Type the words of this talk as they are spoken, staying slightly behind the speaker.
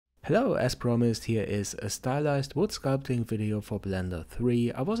Hello, as promised, here is a stylized wood sculpting video for Blender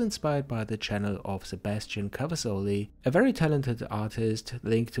 3. I was inspired by the channel of Sebastian Cavasoli, a very talented artist.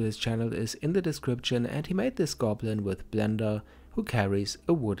 Link to his channel is in the description, and he made this goblin with Blender who carries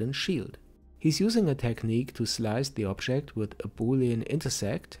a wooden shield. He's using a technique to slice the object with a boolean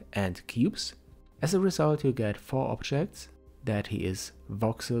intersect and cubes. As a result, you get 4 objects that he is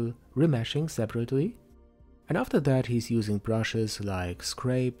voxel remeshing separately. And after that, he's using brushes like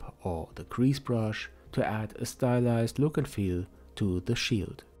scrape or the crease brush to add a stylized look and feel to the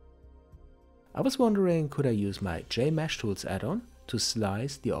shield. I was wondering, could I use my JMesh tools add-on to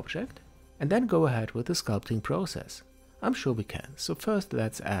slice the object and then go ahead with the sculpting process? I'm sure we can. So first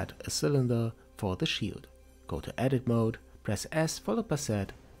let's add a cylinder for the shield. Go to edit mode, press S followed by Z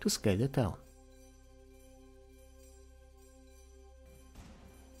to scale it down.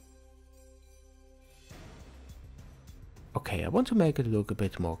 Okay, I want to make it look a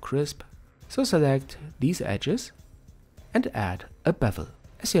bit more crisp, so select these edges and add a bevel.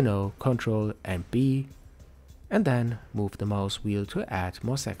 As you know, Ctrl and B, and then move the mouse wheel to add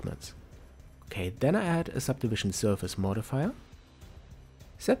more segments. Okay, then I add a subdivision surface modifier,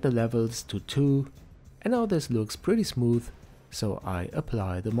 set the levels to 2, and now this looks pretty smooth, so I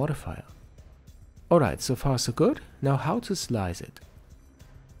apply the modifier. Alright, so far so good. Now how to slice it.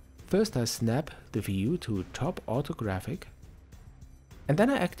 First I snap the view to top orthographic, and then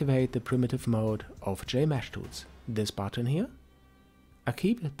I activate the primitive mode of JMesh tools, this button here. I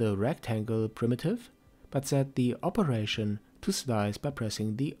keep the rectangle primitive, but set the operation to slice by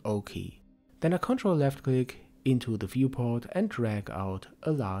pressing the O key. Then I Ctrl left click into the viewport and drag out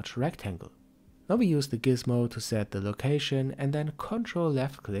a large rectangle. Now we use the gizmo to set the location and then Ctrl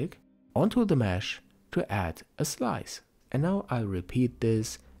left click onto the mesh to add a slice. And now I repeat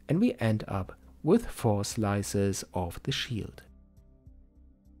this, and we end up with 4 slices of the shield.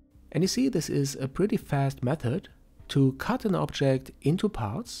 And you see, this is a pretty fast method to cut an object into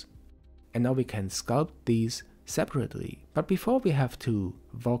parts, and now we can sculpt these separately. But before, we have to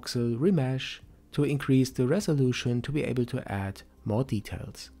voxel remesh to increase the resolution to be able to add more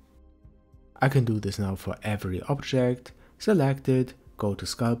details. I can do this now for every object. Select it, go to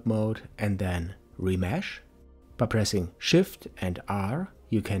sculpt mode and then remesh. By pressing Shift and R,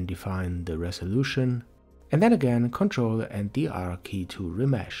 you can define the resolution, and then again Ctrl and the R key to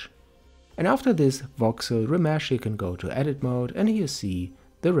remesh. And after this voxel remesh, you can go to edit mode and here you see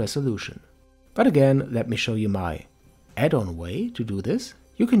the resolution. But again, let me show you my add-on way to do this.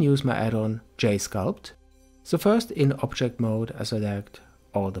 You can use my add-on JSculpt. So first in object mode, I select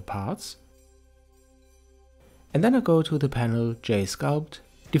all the parts, and then I go to the panel JSculpt,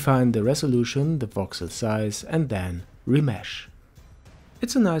 define the resolution, the voxel size, and then remesh.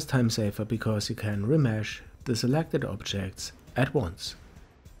 It's a nice time saver because you can remesh the selected objects at once.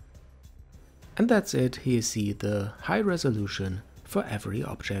 And that's it. Here you see the high resolution for every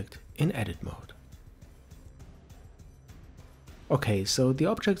object in edit mode. Okay, so the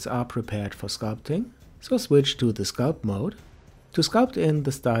objects are prepared for sculpting, so switch to the sculpt mode to sculpt in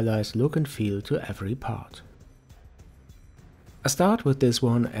the stylized look and feel to every part. I start with this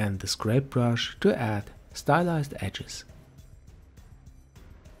one and the scrape brush to add stylized edges.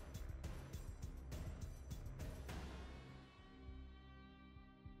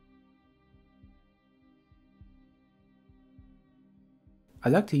 I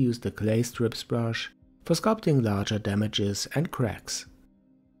like to use the clay strips brush for sculpting larger damages and cracks.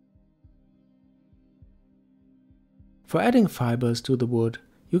 For adding fibers to the wood,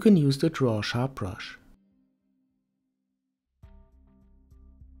 you can use the draw sharp brush.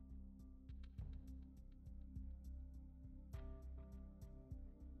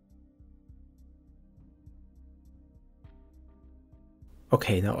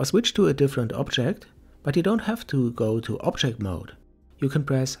 Okay, now I switch to a different object, but you don't have to go to object mode. You can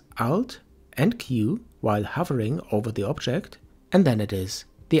press Alt and Q while hovering over the object, and then it is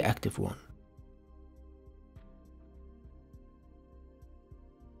the active one.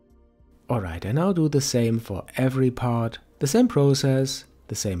 Alright, I now do the same for every part, the same process,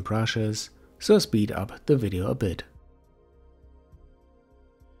 the same brushes, so speed up the video a bit.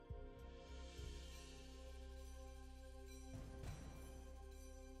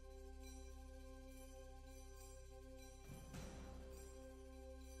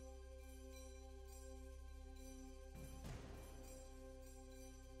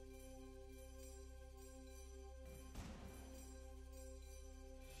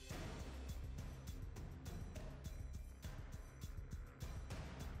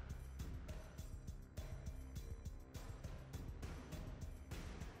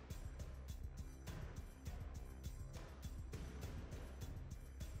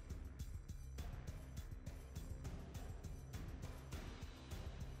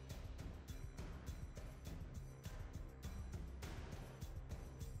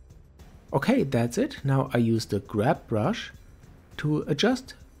 Okay, that's it. Now I use the grab brush to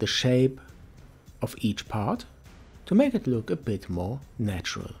adjust the shape of each part to make it look a bit more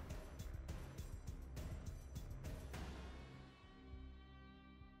natural.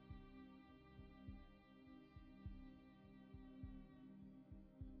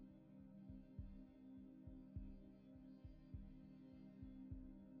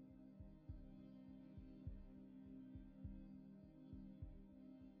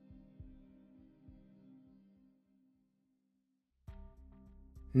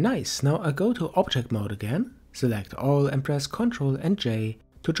 Nice, now I go to object mode again, select all and press Ctrl and J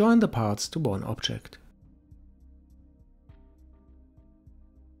to join the parts to one object.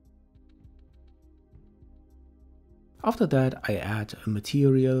 After that I add a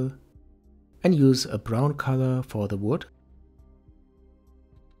material and use a brown color for the wood.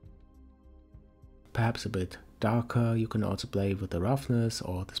 Perhaps a bit darker. You can also play with the roughness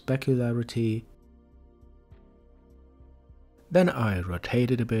or the specularity. Then I rotate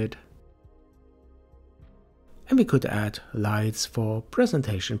it a bit, and we could add lights for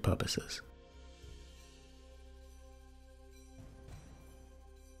presentation purposes.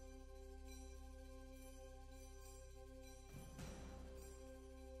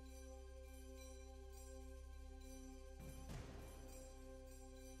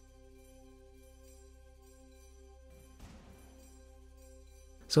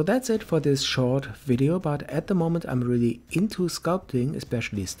 So that's it for this short video, but at the moment I'm really into sculpting,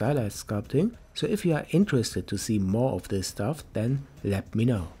 especially stylized sculpting. So if you are interested to see more of this stuff, then let me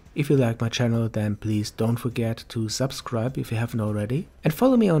know. If you like my channel, then please don't forget to subscribe if you haven't already. And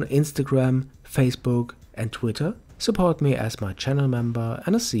follow me on Instagram, Facebook and Twitter. Support me as my channel member,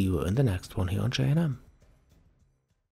 and I'll see you in the next one here on Jayanam.